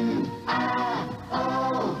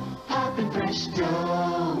 Poppin' fresh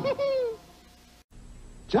dough.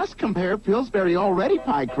 Just compare Pillsbury already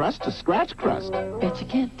pie crust to scratch crust. Bet you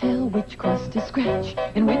can't tell which crust is scratch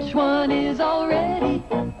and which one is already.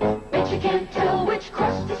 Bet you can't tell which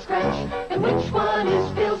crust is scratch and which one is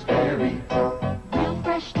Pillsbury. Real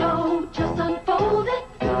fresh dough, just unfold it.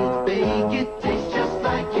 Bake it, tastes just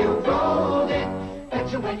like you rolled it.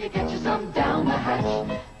 Bet you when you get you some down the hatch.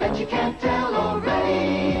 Bet you can't tell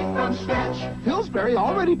already from scratch. Pillsbury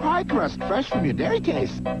already pie crust, fresh from your dairy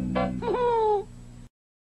case.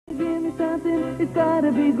 Give me something, it's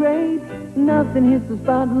gotta be great. Nothing hits the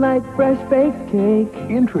spot like fresh baked cake.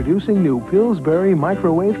 Introducing new Pillsbury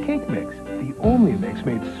Microwave Cake Mix, the only mix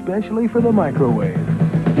made specially for the microwave.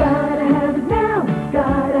 Gotta have it now,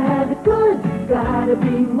 gotta have it good. Gotta be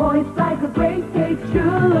moist like a great cake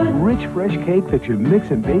should. Rich, fresh cake that you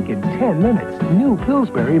mix and bake in 10 minutes. New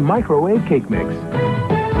Pillsbury Microwave Cake Mix.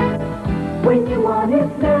 When you want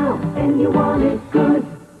it now, and you want it good.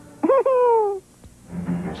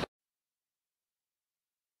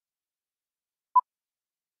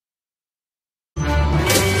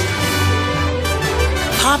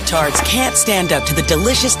 Pop-Tarts can't stand up to the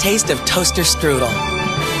delicious taste of toaster strudel.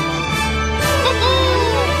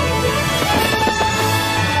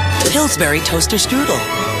 Pillsbury toaster strudel,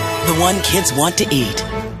 the one kids want to eat.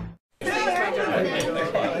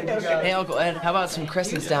 Hey, Uncle Ed, how about some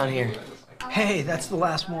crescents down here? Hey, that's the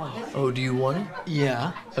last one. Oh, do you want it?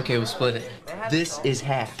 Yeah. Okay, we'll split it. This is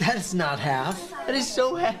half. That is not half. That is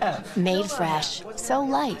so half. Made fresh, so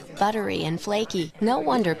light, buttery, and flaky. No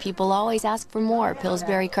wonder people always ask for more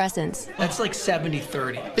Pillsbury crescents. That's like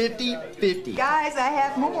 70-30. 50-50. Guys, I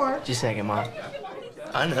have more. Just a second, Mom.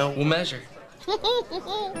 I know. We'll measure.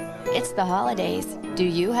 It's the holidays. Do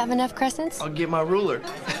you have enough crescents? I'll get my ruler.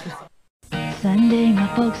 Sunday, my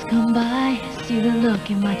folks come by, see the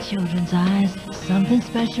look in my children's eyes. Something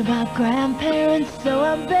special about grandparents, so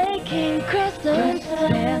I'm baking crescents.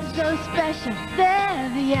 They're so special, they're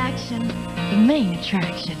the action, the main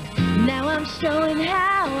attraction. Now I'm showing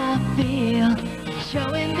how I feel,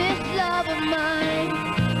 showing this love of mine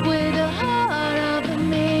with the heart of a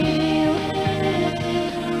meal.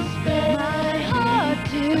 My heart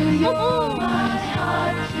to yours, my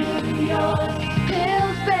heart to yours,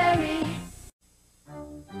 Pillsbury.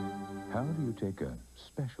 How do you take a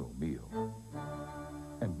special meal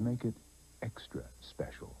and make it extra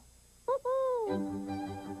special?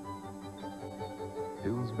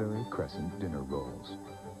 Pillsbury Crescent Dinner Rolls.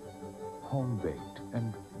 Home-baked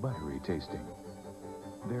and buttery tasting.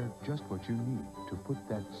 They're just what you need to put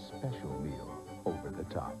that special meal over the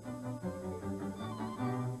top.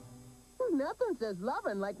 Nothing says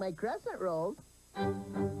lovin' like my crescent rolls.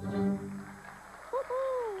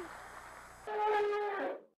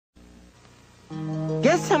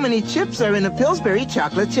 Guess how many chips are in a Pillsbury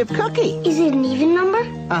chocolate chip cookie? Is it an even number?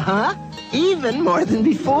 Uh-huh. Even more than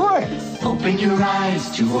before. Open your eyes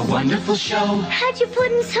to a wonderful show. How'd you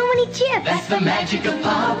put in so many chips? That's the magic of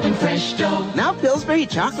poppin' fresh dough. Now Pillsbury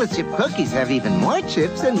chocolate chip cookies have even more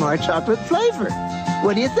chips and more chocolate flavor.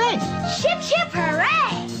 What do you think? Chip, chip,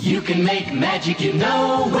 hooray! You can make magic, you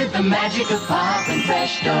know, with the magic of poppin'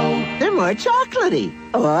 fresh dough. They're more chocolatey.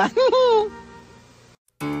 Oh.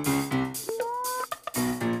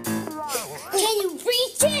 Can you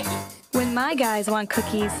reach it? When my guys want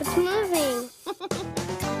cookies, It's moving.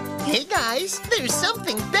 Hey guys, there's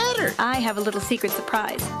something better. I have a little secret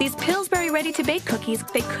surprise. These Pillsbury ready-to-bake cookies,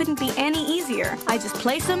 they couldn't be any easier. I just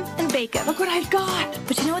place them and bake them. Look what I've got!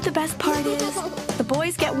 But you know what the best part is? The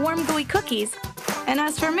boys get warm, gooey cookies. And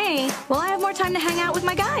as for me, well, I have more time to hang out with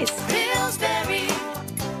my guys. Pillsbury,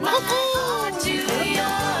 my heart to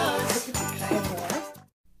yours.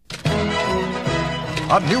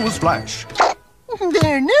 A news flash.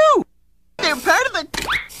 They're new. They're part of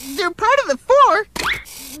the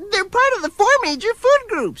four major food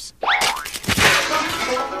groups.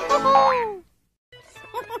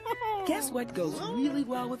 Guess what goes really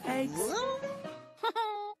well with eggs?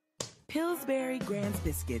 Pillsbury Grand's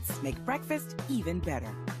biscuits make breakfast even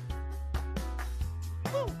better.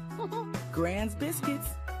 Grand's biscuits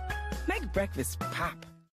make breakfast pop.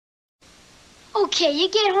 Okay, you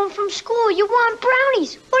get home from school, you want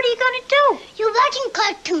brownies. What are you gonna do? You're watching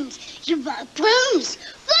cartoons. You want brownies.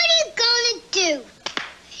 What are you gonna do?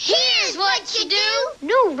 Here's what you do.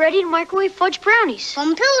 New ready-to-microwave fudge brownies.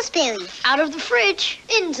 From Pillsbury. Out of the fridge,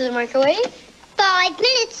 into the microwave. 5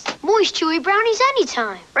 minutes. Moist, chewy brownies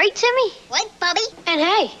anytime. Right, Timmy? Right, Bubby. And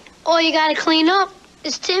hey, all you gotta clean up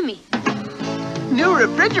is Timmy. New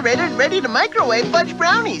refrigerated, ready-to-microwave fudge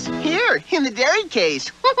brownies. Here, in the dairy case.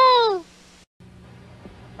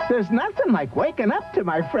 There's nothing like waking up to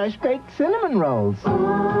my fresh-baked cinnamon rolls.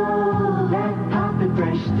 Oh, that poppin'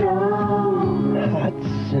 fresh dough. Hot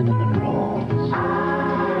cinnamon rolls.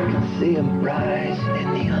 You can see them rise in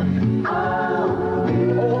the oven.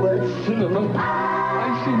 Oh, that cinnamon.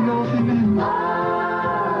 I see nothing in. Oh,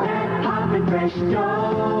 that poppin' fresh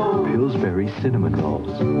dough. Pillsbury cinnamon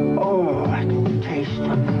rolls. Oh, I can taste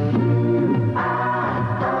them.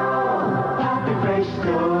 Poppin' fresh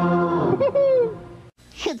dough.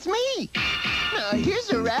 It's me. Here's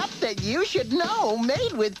a wrap that you should know,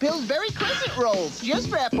 made with Pillsbury crescent rolls. Just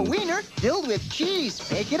wrap a wiener filled with cheese.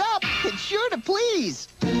 Pick it up. It's sure to please.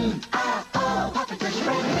 The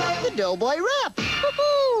Doughboy wrap.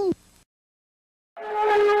 Woo-hoo!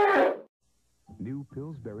 New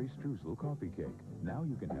Pillsbury Streusel coffee cake. Now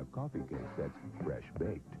you can have coffee cake that's fresh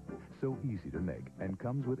baked. So easy to make and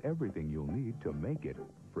comes with everything you'll need to make it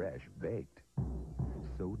fresh baked.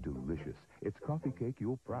 So delicious. It's coffee cake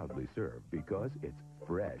you'll proudly serve because it's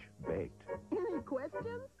fresh baked. Any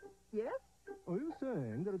questions? Yes? Are you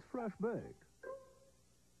saying that it's fresh baked?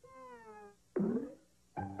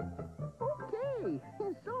 Okay.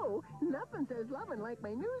 So, nothing says lovin' like my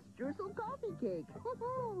new streusel coffee cake.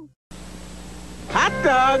 Hot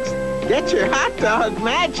dogs! Get your hot dog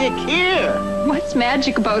magic here! What's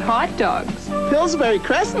magic about hot dogs? Pillsbury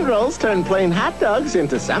crescent rolls turn plain hot dogs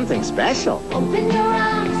into something special. Open your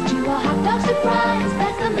eyes to a hot dog surprise.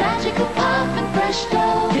 That's the magic of puffin' fresh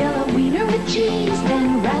dough. Fill a wiener with cheese,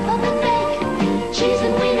 then wrap up and bake. Cheese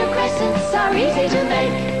and wiener crescents are easy to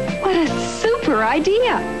make. What a super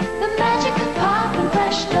idea! The magic of puffin'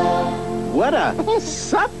 fresh dough. What a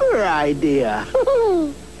supper idea!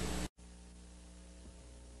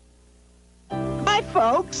 Hi,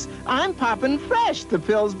 folks. I'm Poppin' Fresh, the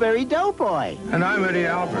Pillsbury Doughboy. And I'm Eddie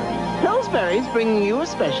Albert. Pillsbury's bringing you a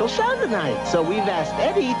special show tonight, so we've asked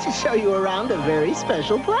Eddie to show you around a very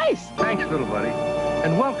special place. Thanks, little buddy.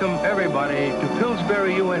 And welcome, everybody, to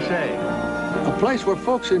Pillsbury, USA. A place where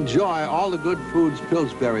folks enjoy all the good foods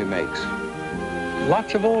Pillsbury makes.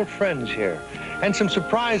 Lots of old friends here. And some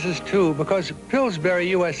surprises, too, because Pillsbury,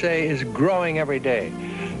 USA is growing every day.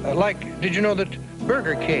 Did you know that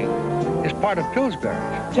Burger King is part of Pillsbury?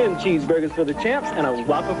 10 cheeseburgers for the champs and a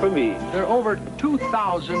Whopper for me. There are over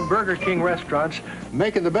 2,000 Burger King restaurants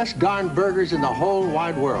making the best darn burgers in the whole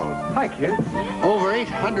wide world. Hi, kid. Over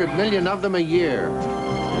 800 million of them a year.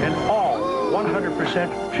 And all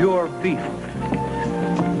 100% pure beef.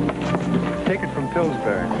 Take it from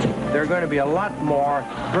Pillsbury. There are going to be a lot more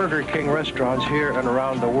Burger King restaurants here and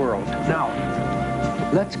around the world. Now,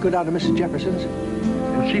 let's go down to Mrs. Jefferson's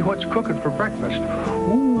and see what's cooking for breakfast.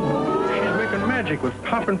 Ooh, she's making magic with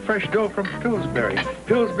poppin' fresh dough from Pillsbury.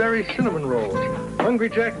 Pillsbury cinnamon rolls, Hungry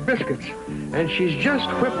Jack biscuits, and she's just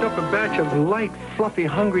whipped up a batch of light, fluffy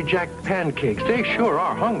Hungry Jack pancakes. They sure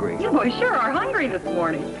are hungry. You boys sure are hungry this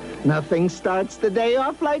morning. Nothing starts the day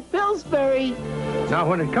off like Pillsbury. Now,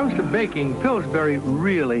 when it comes to baking, Pillsbury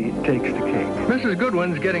really takes the cake. Mrs.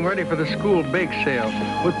 Goodwin's getting ready for the school bake sale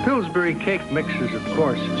with Pillsbury cake mixes, of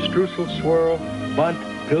course. Streusel, swirl, Bunt,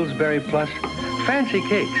 Pillsbury Plus. Fancy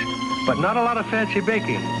cakes, but not a lot of fancy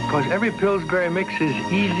baking, because every Pillsbury mix is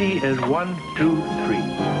easy as 1, 2, 3.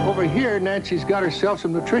 Over here, Nancy's got herself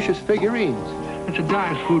some nutritious figurines. It's a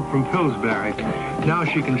diet food from Pillsbury. Now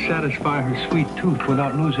she can satisfy her sweet tooth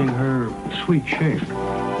without losing her sweet shape.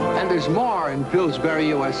 And there's more in Pillsbury,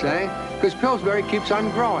 USA, because Pillsbury keeps on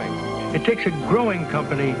growing. It takes a growing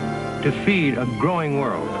company to feed a growing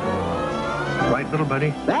world. Right, little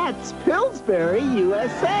buddy? That's Pillsbury,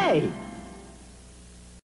 USA.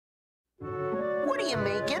 What are you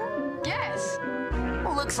making? Yes.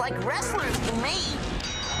 Looks like wrestlers to me.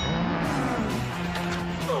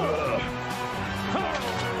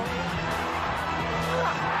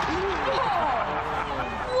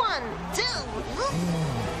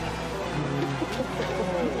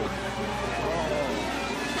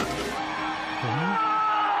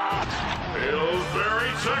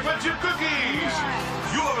 Pillsbury chocolate chip cookies.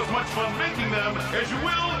 You'll have as much fun making them as you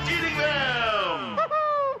will eating them.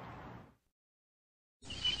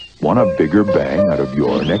 Want a bigger bang out of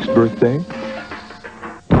your next birthday?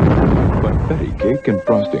 Funfetti cake and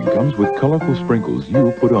frosting comes with colorful sprinkles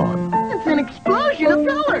you put on. It's an explosion of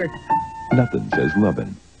color. Nothing says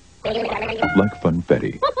lovin' like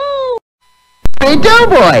Funfetti. Hey,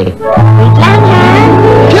 Doughboy!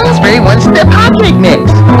 Pillsbury one-step hot cake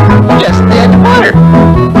mix. Just add water.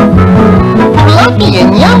 Fluffy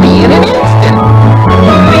and yummy in an instant.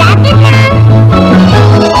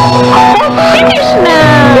 Finish now!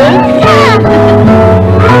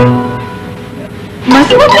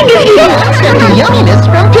 Must look at the yumminess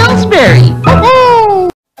from Pillsbury.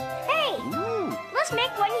 Hey, let's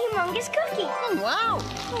make one humongous cookie. Oh, wow!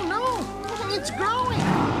 Oh no! It's growing!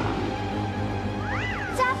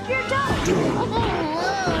 It's after your dough.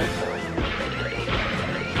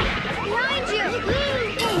 Behind you.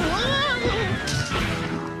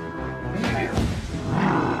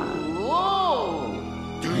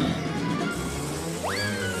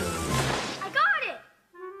 I got it.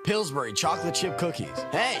 Pillsbury chocolate chip cookies.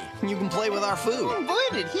 Hey, you can play with our food. Boy,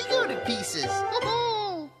 did he go to pieces.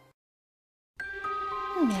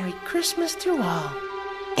 Merry Christmas to all.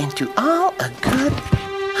 And to all a good...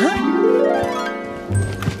 Huh?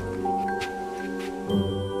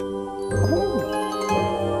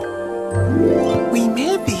 We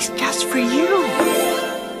made these just for you.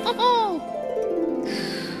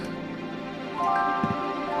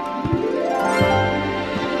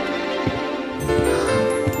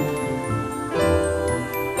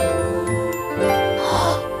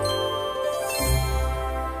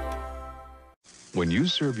 When you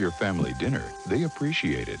serve your family dinner, they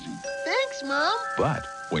appreciate it. Thanks, Mom. But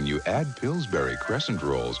when you add Pillsbury crescent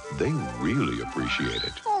rolls, they really appreciate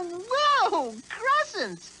it. Oh, whoa!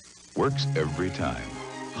 Crescents! Works every time.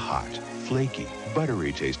 Hot, flaky,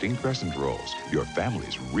 buttery tasting crescent rolls. Your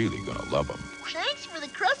family's really gonna love them. Thanks for the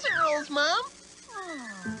crescent rolls, Mom.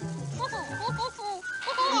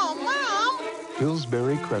 Oh, Mom!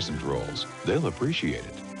 Pillsbury crescent rolls. They'll appreciate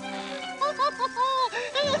it.